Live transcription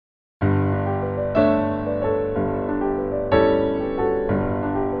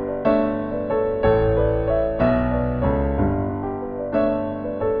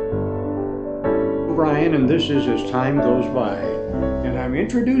Ryan, and this is As Time Goes By. And I'm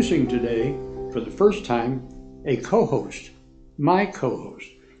introducing today, for the first time, a co-host. My co-host,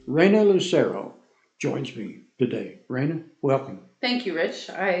 Raina Lucero, joins me today. Raina, welcome. Thank you, Rich.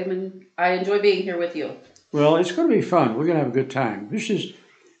 I enjoy being here with you. Well, it's going to be fun. We're going to have a good time.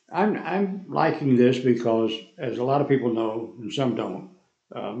 I'm liking this because, as a lot of people know, and some don't,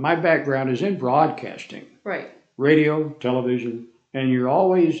 my background is in broadcasting. Right. Radio, television, and you're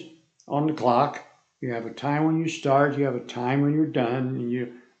always on the clock. You have a time when you start, you have a time when you're done, and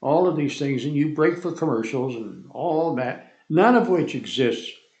you all of these things, and you break for commercials and all that, none of which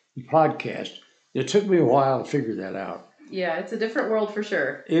exists in podcast. It took me a while to figure that out. Yeah, it's a different world for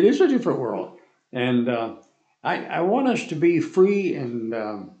sure. It is a different world. And I want us to be free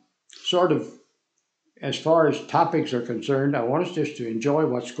and sort of, as far as topics are concerned, I want us just to enjoy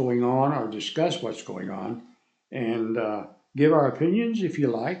what's going on or discuss what's going on and give our opinions if you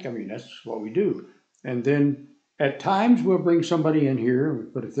like. I mean, that's what we do. And then at times we'll bring somebody in here and we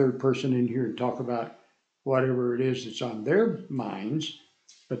put a third person in here and talk about whatever it is that's on their minds.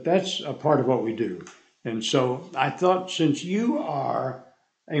 But that's a part of what we do. And so I thought, since you are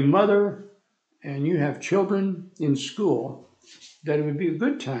a mother and you have children in school, that it would be a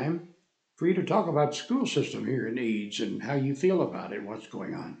good time for you to talk about the school system here in Eads and how you feel about it and what's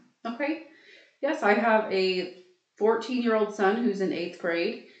going on. Okay. Yes, I have a 14-year-old son who's in 8th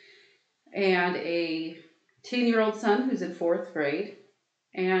grade and a 10-year-old son who's in 4th grade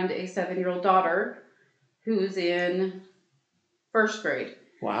and a 7-year-old daughter who's in 1st grade.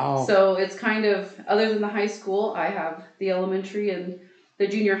 Wow. So it's kind of, other than the high school, I have the elementary and the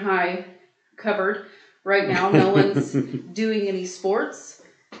junior high covered. Right now, no one's doing any sports,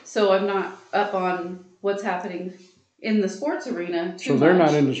 so I'm not up on what's happening in the sports arena too much. So they're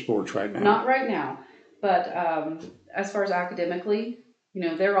not into sports right now? Not right now. But as far as academically,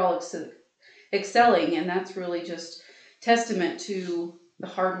 they're all excelling, and that's really just testament to the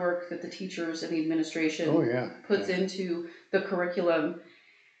hard work that the teachers and the administration puts into the curriculum,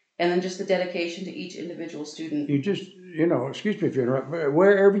 and then just the dedication to each individual student. You just, excuse me if you interrupt, but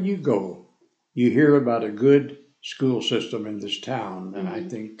wherever you go, you hear about a good school system in this town. And I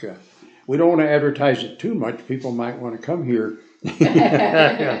think we don't want to advertise it too much. People might want to come here.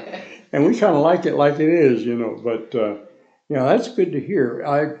 And we kind of like it is, but, that's good to hear.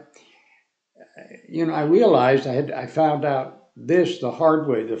 I realized I found out the hard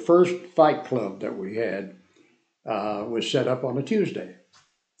way. The first fight club that we had was set up on a Tuesday.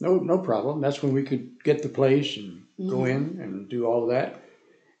 No problem. That's when we could get the place and go in and do all of that.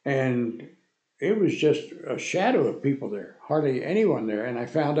 And it was just a shadow of people there, hardly anyone there. And I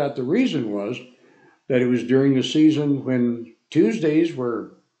found out the reason was that it was during the season when Tuesdays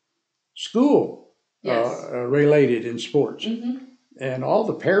were school related in sports. And all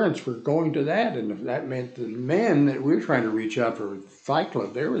the parents were going to that. And that meant the men that we were trying to reach out for Fight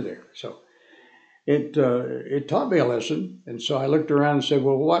Club, they were there. So it taught me a lesson. And so I looked around and said,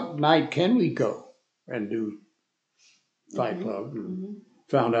 well, what night can we go and do Fight Club? And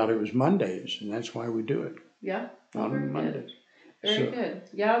found out it was Mondays, and that's why we do it. Yeah. On Mondays. Very good.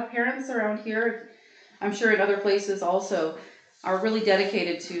 Yeah, parents around here, I'm sure in other places also, are really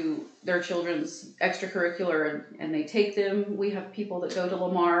dedicated to their children's extracurricular, and they take them. We have people that go to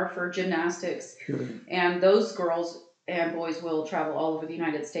Lamar for gymnastics. Sure. And those girls and boys will travel all over the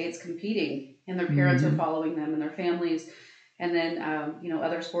United States competing, and their parents are following them and their families. And then,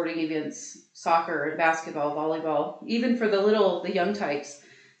 other sporting events, soccer, basketball, volleyball, even for the young types.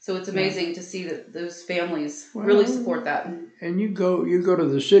 So it's amazing to see that those families really support that. And you go to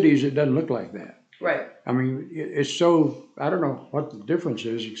the cities, it doesn't look like that. Right. I mean, it's so, I don't know what the difference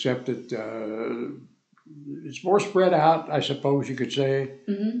is, except that it's more spread out, I suppose you could say.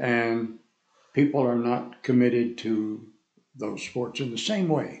 And people are not committed to those sports in the same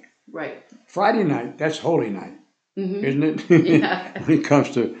way. Right. Friday night, that's holy night. Isn't it? Yeah. When it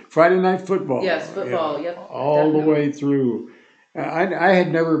comes to Friday night football. Yes, football, yep. All definitely. the way through. I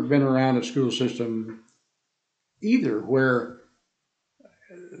had never been around a school system either where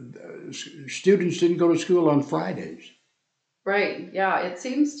students didn't go to school on Fridays. Right, yeah. It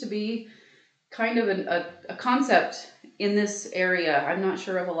seems to be kind of a concept in this area. I'm not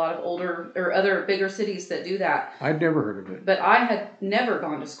sure of a lot of older or other bigger cities that do that. I'd never heard of it. But I had never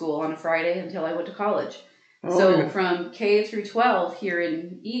gone to school on a Friday until I went to college. From K through 12 here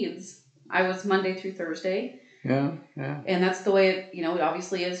in Eads, I was Monday through Thursday. Yeah. And that's the way it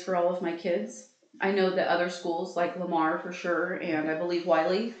obviously is for all of my kids. I know that other schools like Lamar for sure, and I believe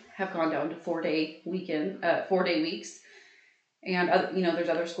Wiley have gone down to 4-day weeks. And there's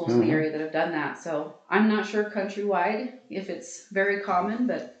other schools in the area that have done that. So I'm not sure countrywide if it's very common,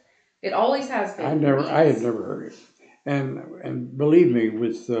 but It always has been. I had never heard it. And believe me,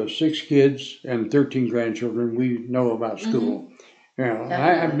 with 6 kids and 13 grandchildren, we know about school. You know,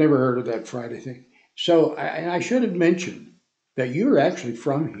 I've never heard of that Friday thing. So I should have mentioned that you're actually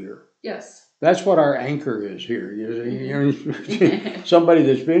from here. Yes. That's what our anchor is here. You know, somebody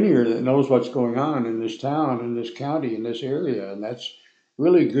that's been here that knows what's going on in this town, in this county, in this area, and that's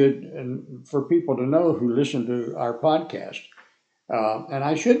really good and for people to know who listen to our podcast. And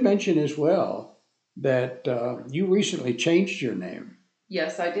I should mention as well that you recently changed your name.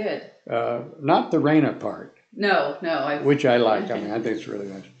 Yes, I did. Not the Raina part. No, which I like. I mean, I think it's really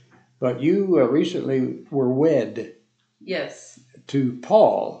nice. But you recently were wed. Yes. To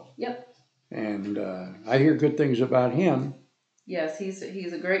Paul. Yep. And I hear good things about him. Yes, he's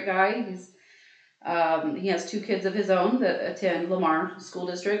a great guy. He has 2 kids of his own that attend Lamar school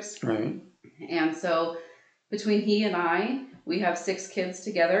districts. Right. And so between he and I, we have 6 kids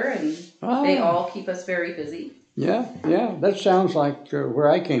together, and they all keep us very busy. Yeah, that sounds like where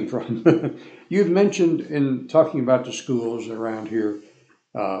I came from. You've mentioned in talking about the schools around here,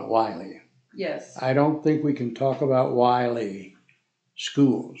 Wiley. Yes. I don't think we can talk about Wiley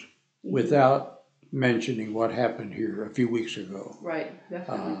schools without mentioning what happened here a few weeks ago. Right,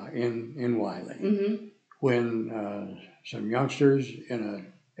 definitely. In Wiley. When some youngsters in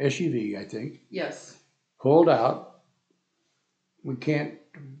a SUV, I think. Yes. Pulled out. We can't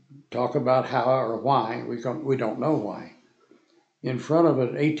talk about how or why. We don't know why. In front of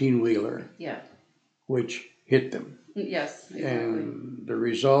an 18-wheeler. Yeah. Which hit them. Yes, exactly. And the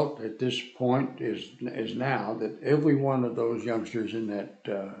result at this point is now that every one of those youngsters in that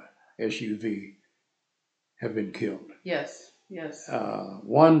SUV have been killed. Yes.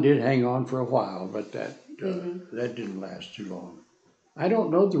 One did hang on for a while, but that didn't last too long. I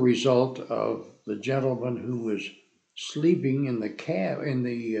don't know the result of the gentleman who was sleeping in the cab, in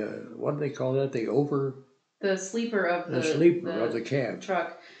the, what do they call that? The sleeper of the cab.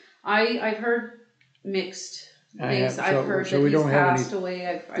 Truck. I've heard mixed things. I've heard that he's passed away.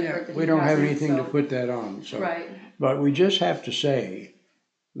 I've heard that we don't have anything to put that on. So. Right. But we just have to say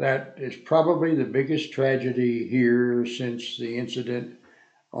that it's probably the biggest tragedy here since the incident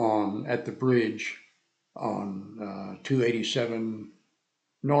at the bridge on 287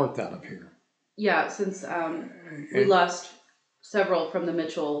 north out of here. Yeah, since we lost several from the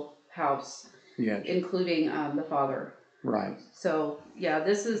Mitchell house, yes, including the father. Right. So yeah,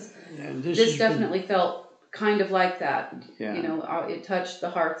 this definitely felt kind of like that. Yeah. You know, it touched the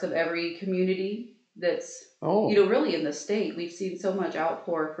hearts of every community that's really in the state. We've seen so much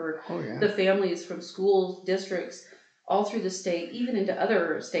outpour for the families from schools, districts, all through the state, even into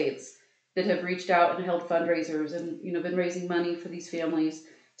other states that have reached out and held fundraisers and been raising money for these families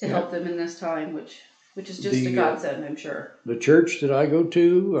to help them in this time, which is just a godsend, I'm sure. The church that I go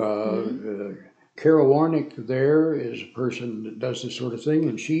to, Carol Warnick there is a person that does this sort of thing,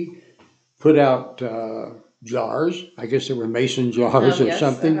 and she put out jars. I guess they were mason jars or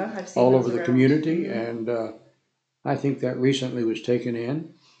something all over the community, and I think that recently was taken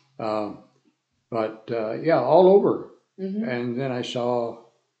in. But all over. And then I saw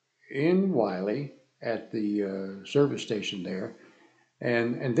in Wiley at the service station there.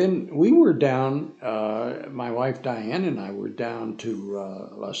 And then we were down, my wife Diane and I were down to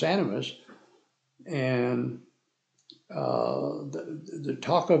Los Animas, and the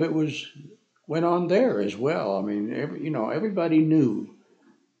talk of it went on there as well. I mean, everybody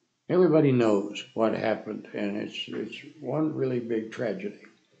knows what happened, and it's one really big tragedy.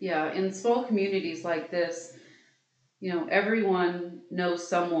 Yeah, in small communities like this, everyone knows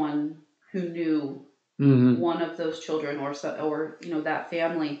someone who knew one of those children or that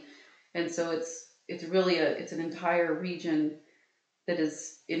family, and so it's really it's an entire region that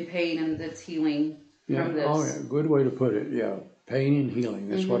is in pain and that's healing from this. Oh yeah, good way to put it. Yeah, pain and healing.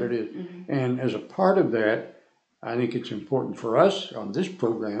 That's what it is. And as a part of that, I think it's important for us on this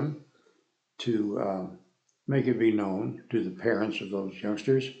program to make it be known to the parents of those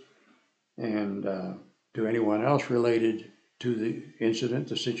youngsters and to anyone else related to the incident,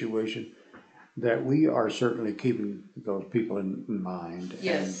 the situation, that we are certainly keeping those people in mind.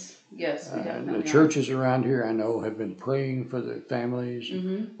 Yes, we definitely the churches around here, I know, have been praying for the families,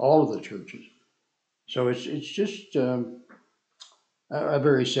 all of the churches. So it's just a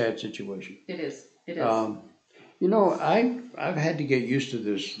very sad situation. It is. I've had to get used to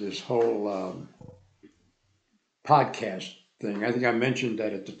this whole podcast thing. I think I mentioned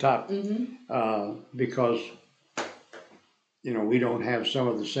that at the top because we don't have some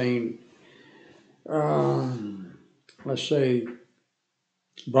of the same let's say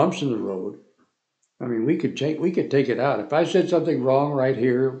bumps in the road I mean, we could take it out. If I said something wrong right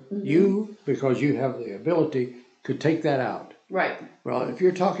here, you, because you have the ability, could take that out. Right. Well, if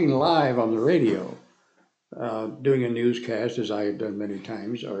you're talking live on the radio, doing a newscast, as I have done many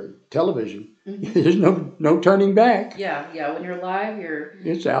times, or television, there's no turning back. Yeah. When you're live,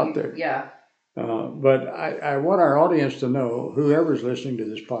 it's out there. Yeah. But I want our audience to know, whoever's listening to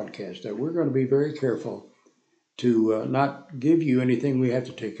this podcast, that we're going to be very careful to not give you anything we have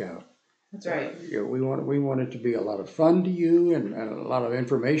to take out. That's right. We want it to be a lot of fun to you and a lot of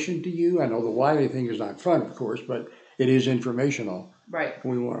information to you. I know the Wiley thing is not fun, of course, but it is informational. Right.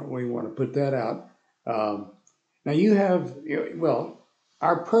 We want to put that out. Now you have,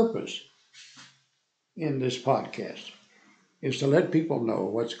 our purpose in this podcast is to let people know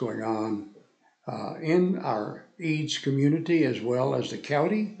what's going on in our Eads community, as well as the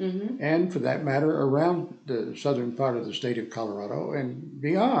county, and for that matter, around the southern part of the state of Colorado and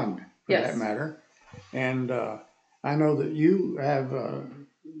beyond, for that matter. And I know that you have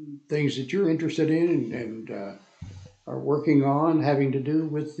things that you're interested in and are working on, having to do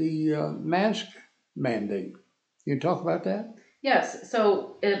with the mask mandate. Can you talk about that? Yes.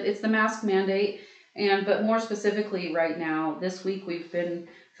 So it's the mask mandate, but more specifically, right now, this week we've been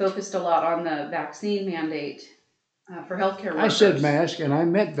focused a lot on the vaccine mandate for healthcare workers. I said mask and I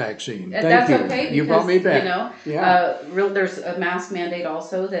meant vaccine. That's Thank you. okay. Because, you brought me back. There's a mask mandate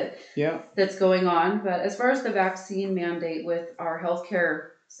also that's going on. But as far as the vaccine mandate with our healthcare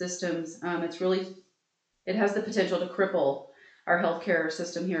systems, it has the potential to cripple our healthcare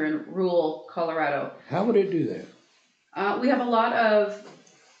system here in rural Colorado. How would it do that? We have a lot of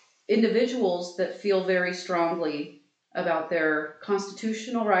individuals that feel very strongly about their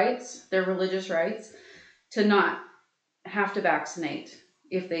constitutional rights, their religious rights, to not have to vaccinate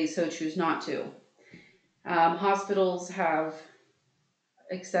if they so choose not to. Hospitals have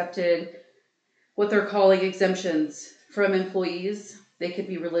accepted what they're calling exemptions from employees. They could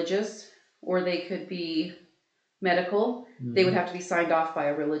be religious or they could be medical. They would have to be signed off by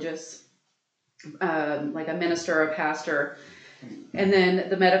a religious, like a minister or a pastor. And then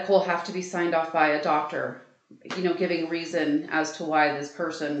the medical have to be signed off by a doctor, giving reason as to why this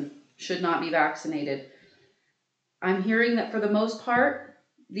person should not be vaccinated. I'm hearing that for the most part,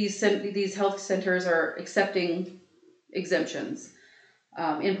 these health centers are accepting exemptions.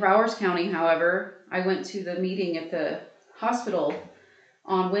 In Prowers County, however, I went to the meeting at the hospital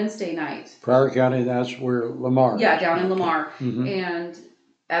on Wednesday night. Prowers County, that's where Lamar is. Yeah, down in Lamar. And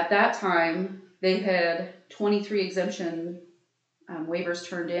at that time, they had 23 exemption waivers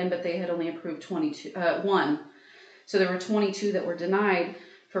turned in, but they had only approved 1. So there were 22 that were denied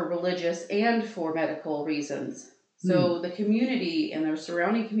for religious and for medical reasons. So the community and their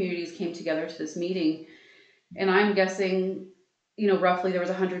surrounding communities came together to this meeting, and I'm guessing, roughly there was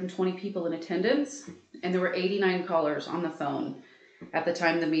 120 people in attendance, and there were 89 callers on the phone at the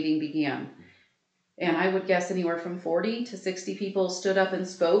time the meeting began. And I would guess anywhere from 40 to 60 people stood up and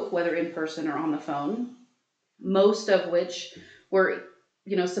spoke, whether in person or on the phone, most of which were,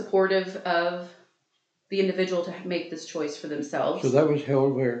 supportive of the individual to make this choice for themselves. So that was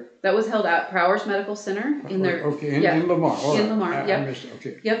held where? That was held at Prowers Medical Center in their in Lamar. In Lamar, I missed it.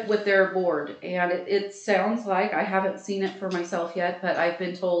 Okay. Yep, with their board. And it sounds like, I haven't seen it for myself yet, but I've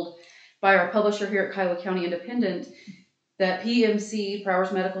been told by our publisher here at Kiowa County Independent that PMC,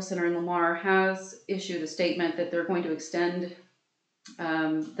 Prowers Medical Center in Lamar, has issued a statement that they're going to extend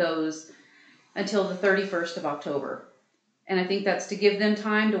those until the 31st of October. And I think that's to give them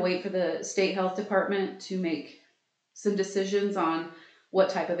time to wait for the state health department to make some decisions on what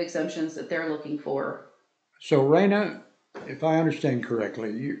type of exemptions that they're looking for. So, Raina, if I understand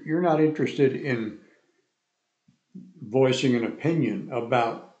correctly, you're not interested in voicing an opinion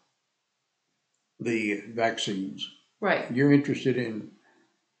about the vaccines. Right. You're interested in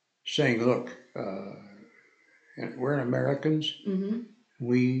saying, look, we're Americans.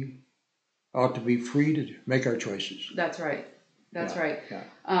 We ought to be free to make our choices. That's right. That's right. Yeah.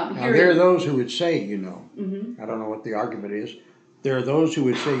 Now, there are those who would say, I don't know what the argument is. There are those who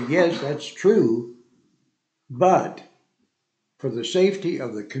would say, yes, that's true, but for the safety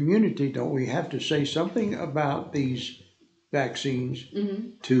of the community, don't we have to say something about these vaccines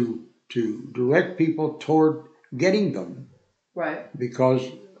to direct people toward getting them? Right. Because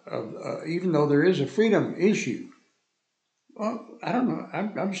of, even though there is a freedom issue, well, I don't know.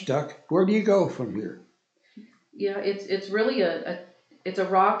 I'm stuck. Where do you go from here? Yeah, it's really it's a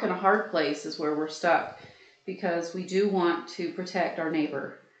rock and a hard place is where we're stuck, because we do want to protect our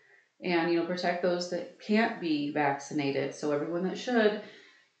neighbor and protect those that can't be vaccinated. So everyone that should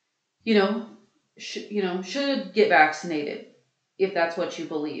get vaccinated if that's what you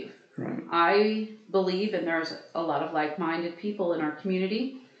believe. Right. I believe, and there's a lot of like-minded people in our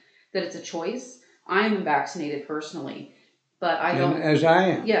community, that it's a choice. I am vaccinated personally, but I don't. And as I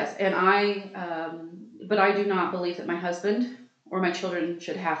am. Yes, and but I do not believe that my husband or my children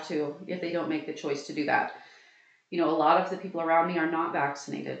should have to if they don't make the choice to do that. A lot of the people around me are not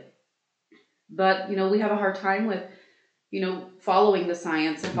vaccinated, but we have a hard time with following the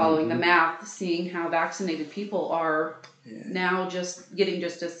science and following the math, seeing how vaccinated people are now just getting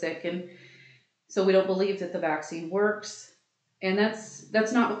just as sick, and so we don't believe that the vaccine works. And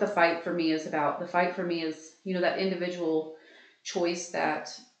that's not what the fight for me is about. The fight for me is that individual choice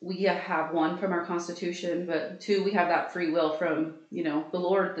that we have, one, from our Constitution, but two, we have that free will from the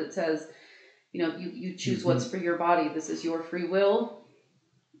Lord that says you choose what's for your body. This is your free will.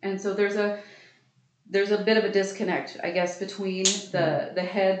 And so there's a bit of a disconnect, I guess, between the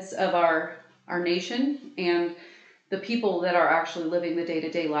heads of our nation and the people that are actually living the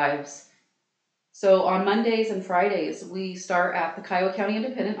day-to-day lives. So on Mondays and Fridays, we start at the Kiowa County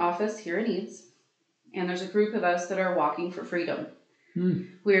Independent office here in Eads, and there's a group of us that are walking for freedom.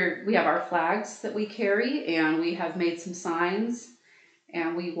 We have our flags that we carry, and we have made some signs,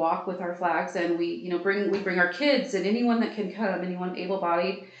 and we walk with our flags, and we bring our kids and anyone that can come, anyone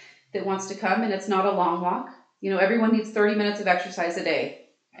able-bodied that wants to come, and it's not a long walk. Everyone needs 30 minutes of exercise a day,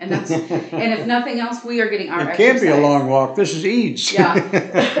 and that's and if nothing else, we are getting our exercise. It can't be a long walk. This is Eads.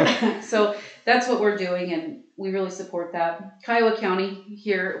 Yeah. So that's what we're doing, and we really support that. Kiowa County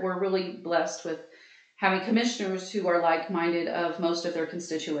here, we're really blessed with having commissioners who are like-minded of most of their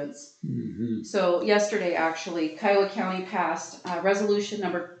constituents. So yesterday, actually, Kiowa County passed resolution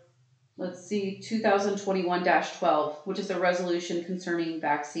number 2021-12, which is a resolution concerning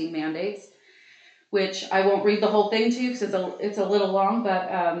vaccine mandates, which I won't read the whole thing to you because it's a little long, but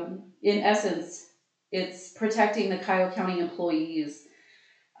in essence, it's protecting the Kiowa County employees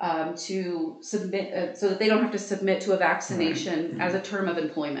to submit, so that they don't have to submit to a vaccination as a term of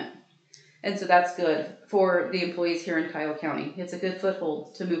employment. And so that's good for the employees here in Kiowa County. It's a good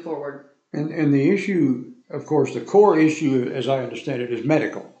foothold to move forward. And the issue, of course, the core issue, as I understand it, is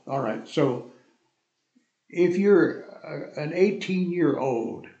medical. All right. So if you're an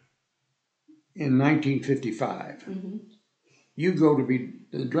 18-year-old in 1955, you go to be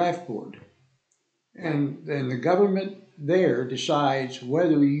the draft board. And then the government there decides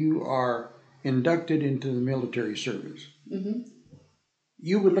whether you are inducted into the military service.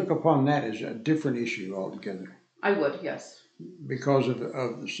 You would look upon that as a different issue altogether. I would, yes. Because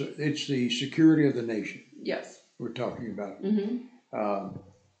it's the security of the nation. Yes. We're talking about. And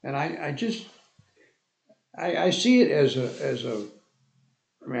I see it as a.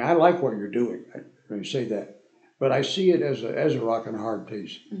 I mean, I like what you're doing. Let me say that, but I see it as a rock and a hard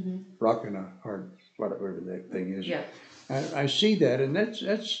place. Rock and a hard, whatever that thing is. Yeah. I see that, and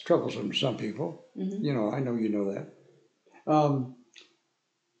that's troublesome to some people. I know you know that.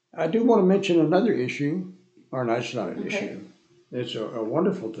 I do want to mention another issue, or no, it's not an issue. It's a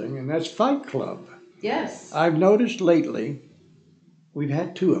wonderful thing, and that's Fight Club. Yes. I've noticed lately, we've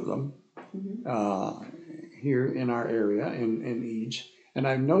had two of them here in our area, in Eads, and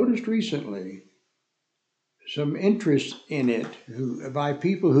I've noticed recently some interest in it by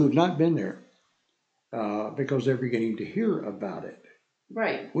people who've not been there because they're beginning to hear about it.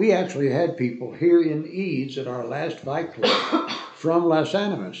 Right. We actually had people here in Eads at our last Fight Club from Los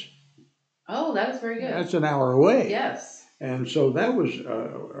Animas. Oh, that is very good. That's an hour away. Yes. And so that was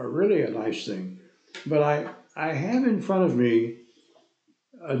really a nice thing. But I have in front of me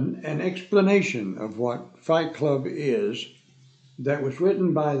an explanation of what Fight Club is that was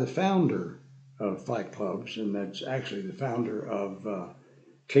written by the founder of Fight Clubs, and that's actually the founder of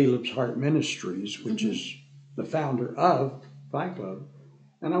Caleb's Heart Ministries, which is the founder of Fight Club.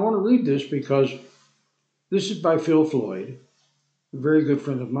 And I want to read this because this is by Phil Floyd, a very good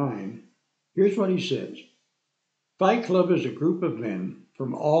friend of mine. Here's what he says. Fight Club is a group of men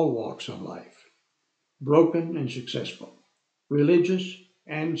from all walks of life, broken and successful, religious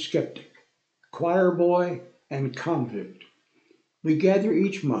and skeptic, choir boy and convict. We gather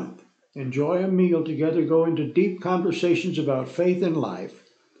each month, enjoy a meal together, go into deep conversations about faith and life,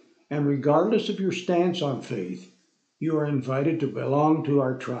 and regardless of your stance on faith, you are invited to belong to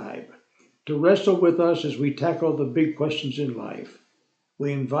our tribe, to wrestle with us as we tackle the big questions in life.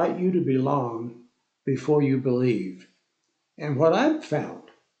 We invite you to belong before you believe. And what I've found,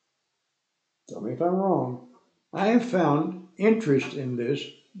 tell me if I'm wrong, I have found interest in this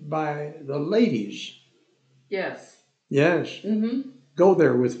by the ladies. Yes. Yes. Go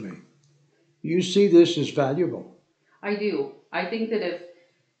there with me. You see this as valuable. I do. I think that if,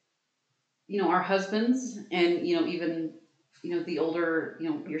 our husbands and, even the older,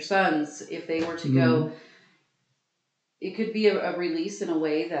 your sons, if they were to Mm-hmm. go, it could be a release in a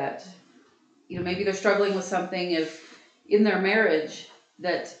way that, maybe they're struggling with something if in their marriage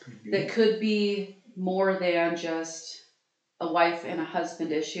that could be more than just a wife and a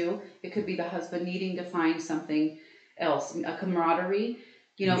husband issue. It could be the husband needing to find something else, a camaraderie,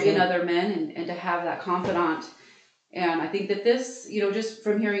 in Sure. other men, and to have that confidant. And I think that this, just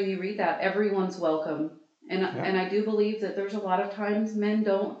from hearing you read that, everyone's welcome. And Yeah. I do believe that there's a lot of times men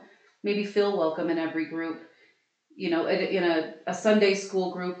don't maybe feel welcome in every group, in a Sunday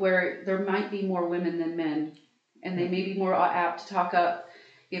school group where there might be more women than men, and they Yeah. may be more apt to talk up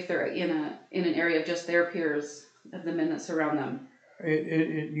if they're in an area of just their peers, of the men that surround them.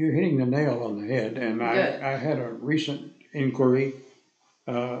 You're hitting the nail on the head. And Good. I had a recent inquiry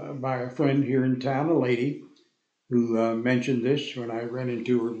by a friend here in town, a lady who mentioned this when I ran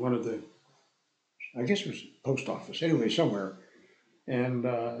into her at one of the, I guess it was post office, anyway, somewhere.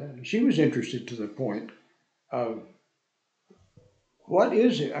 And she was interested to the point of what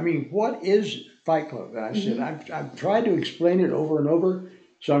is it? I mean, what is Fight Club? And I said, Mm-hmm. I've tried to explain it over and over,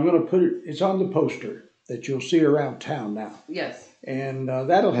 so I'm going to put it, it's on the poster that you'll see around town now. Yes. And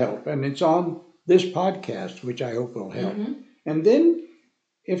that'll help. And it's on this podcast, which I hope will help. Mm-hmm. And then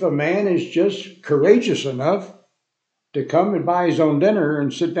if a man is just courageous enough to come and buy his own dinner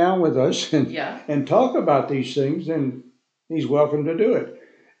and sit down with us Yeah. and talk about these things, then he's welcome to do it.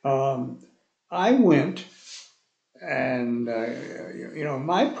 I went and,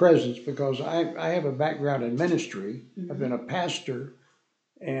 my presence, because I have a background in ministry, I've Mm-hmm. been a pastor,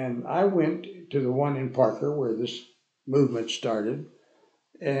 and I went to the one in Parker where this movement started,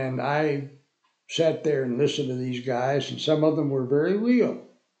 and I sat there and listened to these guys, and some of them were very real.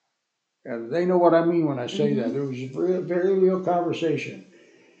 And they know what I mean when I say that. Mm-hmm. There was a very, very real conversation.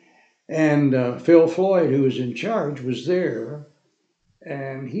 And Phil Floyd, who was in charge, was there,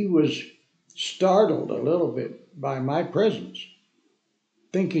 and he was startled a little bit by my presence,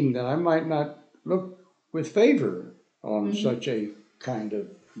 thinking that I might not look with favor on Mm-hmm. such a kind of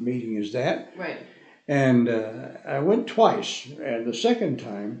meeting as that. Right. And I went twice, and the second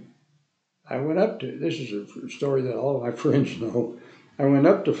time I went up to, this is a story that all my friends know. I went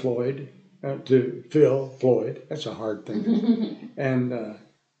up to to Phil Floyd, that's a hard thing to do. And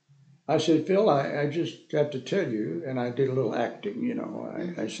I said, Phil, I just got to tell you, and I did a little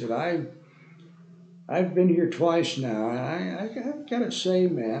acting, I said, I've been here twice now, and I've got to say,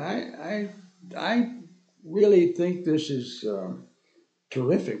 man, I really think this is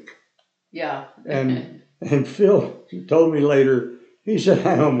terrific. Yeah. And Phil told me later, he said,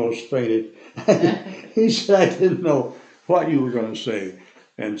 I almost fainted. He said, I didn't know what you were going to say.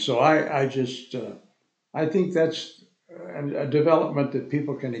 And so I just, I think that's a development that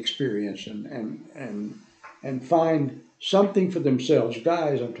people can experience and find something for themselves.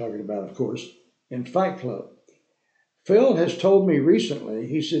 Guys, I'm talking about, of course, in Fight Club. Phil has told me recently,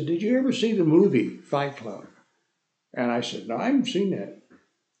 he said, did you ever see the movie Fight Club? And I said, no, I haven't seen that.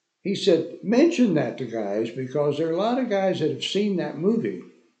 He said, mention that to guys because there are a lot of guys that have seen that movie.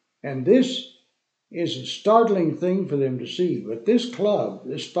 And this is a startling thing for them to see. But this club,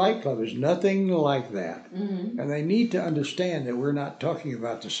 this Fight Club, is nothing like that. Mm-hmm. And they need to understand that we're not talking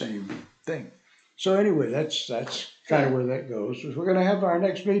about the same thing. So anyway, that's kind of where that goes. We're going to have our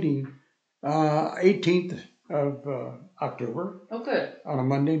next meeting 18th of October. Oh, good. On a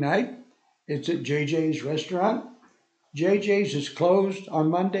Monday night. It's at JJ's restaurant. JJ's is closed on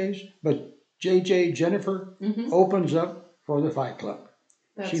Mondays, but JJ Jennifer Mm-hmm. opens up for the Fight Club.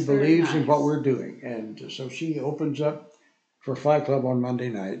 That's She very believes in nice. what we're doing, and so she opens up for Fight Club on Monday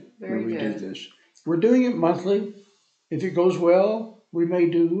night Very when we good. do this. We're doing it monthly. If it goes well, we may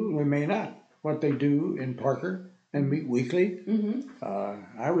do, we may not. What they do in Parker and meet weekly.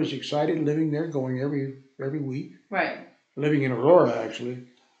 Mm-hmm. I was excited living there, going every week. Right. Living in Aurora actually,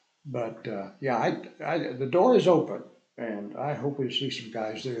 but yeah, the door is open. And I hope we see some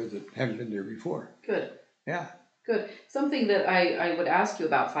guys there that haven't been there before. Good. Yeah. Good. Something that I would ask you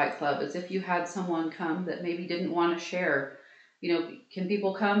about Fight Club is if you had someone come that maybe didn't want to share, can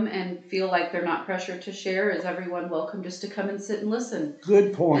people come and feel like they're not pressured to share? Is everyone welcome just to come and sit and listen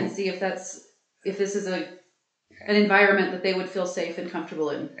Good point. and see if this is an environment that they would feel safe and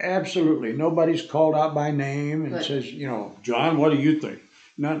comfortable in? Absolutely. Nobody's called out by name and Good. says, John, what do you think?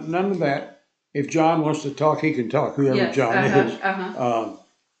 None of that. If John wants to talk, he can talk, whoever Yes. John is.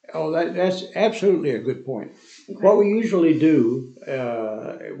 That's absolutely a good point. Okay. What we usually do,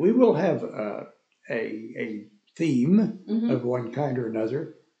 we will have a theme Mm-hmm. of one kind or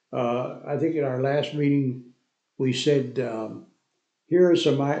another. I think in our last meeting we said, here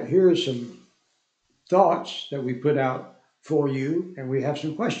are some thoughts that we put out for you, and we have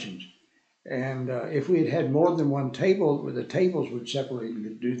some questions. And if we had had more than one table, the tables would separate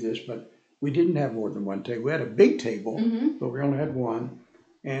and do this, but we didn't have more than one table. We had a big table, but we only had one.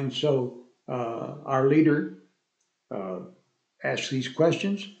 And so our leader asked these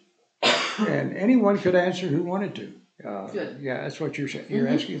questions, and anyone could answer who wanted to. Good. Yeah, that's what you're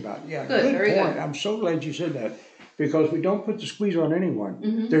asking about. Yeah, Good, very point. good. I'm so glad you said that, because we don't put the squeeze on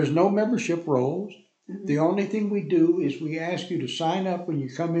anyone. There's no membership roles. The only thing we do is we ask you to sign up when you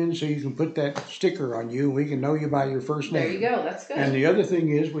come in, so you can put that sticker on you. We can know you by your first name. There you go. That's good. And the other thing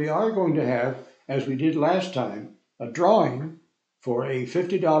is, we are going to have, as we did last time, a drawing for a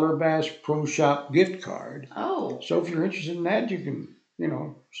 $50 Bass Pro Shop gift card. Oh. So if you're interested in that, you can,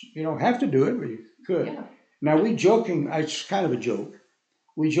 you don't have to do it, but you could. Yeah. Now it's kind of a joke.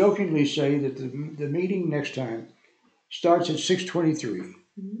 We jokingly say that the meeting next time starts at 6:23.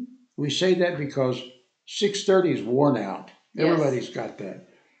 We say that because 6:30 is worn out. Yes. Everybody's got that.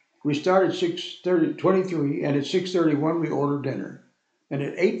 We start at 6:23, and at 6:31 we order dinner. And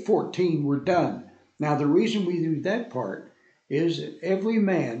at 8:14 we're done. Now the reason we do that part is that every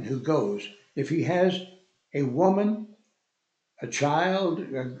man who goes, if he has a woman, a child,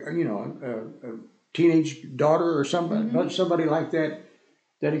 a teenage daughter or somebody like that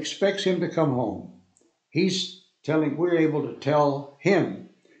expects him to come home, we're able to tell him,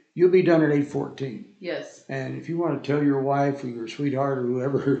 you'll be done at 8:14. Yes. And if you want to tell your wife or your sweetheart or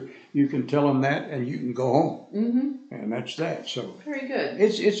whoever, you can tell them that, and you can go home. And that's that. So very good.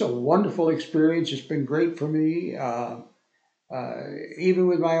 It's a wonderful experience. It's been great for me. Even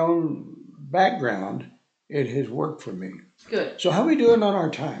with my own background, it has worked for me. Good. So how are we doing on our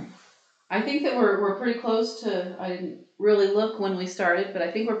time? I think that we're pretty close to, I didn't really look when we started, but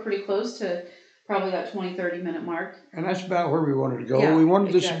I think we're pretty close to probably that 20-30 minute mark. And that's about where we wanted to go. Yeah, we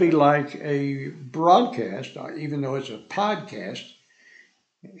wanted this to exactly. be like a broadcast, even though it's a podcast.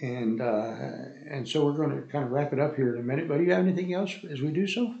 And so we're going to kind of wrap it up here in a minute. But do you have anything else as we do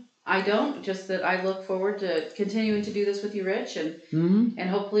so? I don't, just that I look forward to continuing to do this with you, Rich, and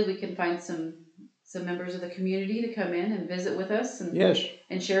hopefully we can find some members of the community to come in and visit with us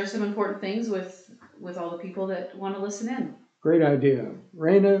and share some important things with all the people that want to listen in. Great idea.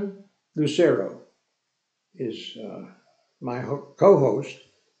 Raina Lucero is my co-host,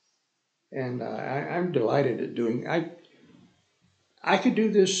 and I'm delighted at doing. I could do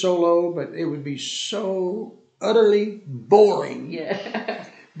this solo, but it would be so utterly boring. Yeah.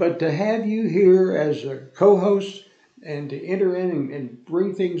 But to have you here as a co-host and to enter in and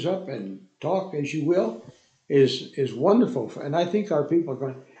bring things up and talk as you will is wonderful. And I think our people are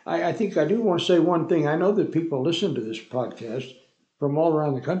going to. I think I do want to say one thing. I know that people listen to this podcast from all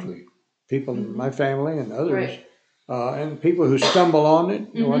around the country. People in my family and others, and people who stumble on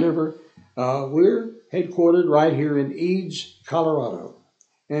it, whatever. We're headquartered right here in Eads, Colorado.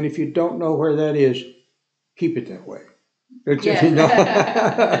 And if you don't know where that is, keep it that way.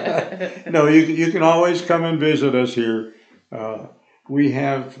 No, you can always come and visit us here. We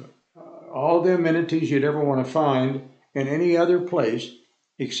have all the amenities you'd ever want to find in any other place,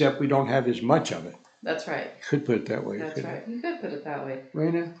 except we don't have as much of it. That's right. Could put it that way. That's right. You could put it that way.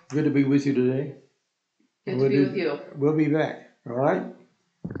 Raina, good to be with you today. Good to be with you. We'll be back. All right?